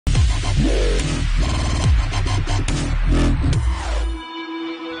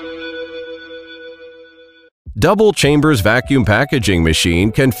Double chambers vacuum packaging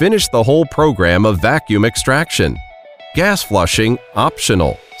machine can finish the whole program of vacuum extraction. Gas flushing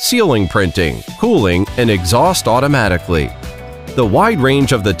optional. Sealing printing, cooling, and exhaust automatically. The wide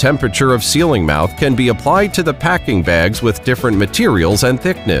range of the temperature of sealing mouth can be applied to the packing bags with different materials and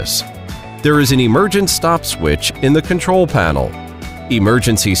thickness. There is an emergent stop switch in the control panel.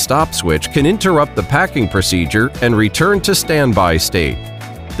 Emergency stop switch can interrupt the packing procedure and return to standby state.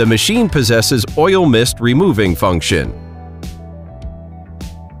 The machine possesses oil mist removing function.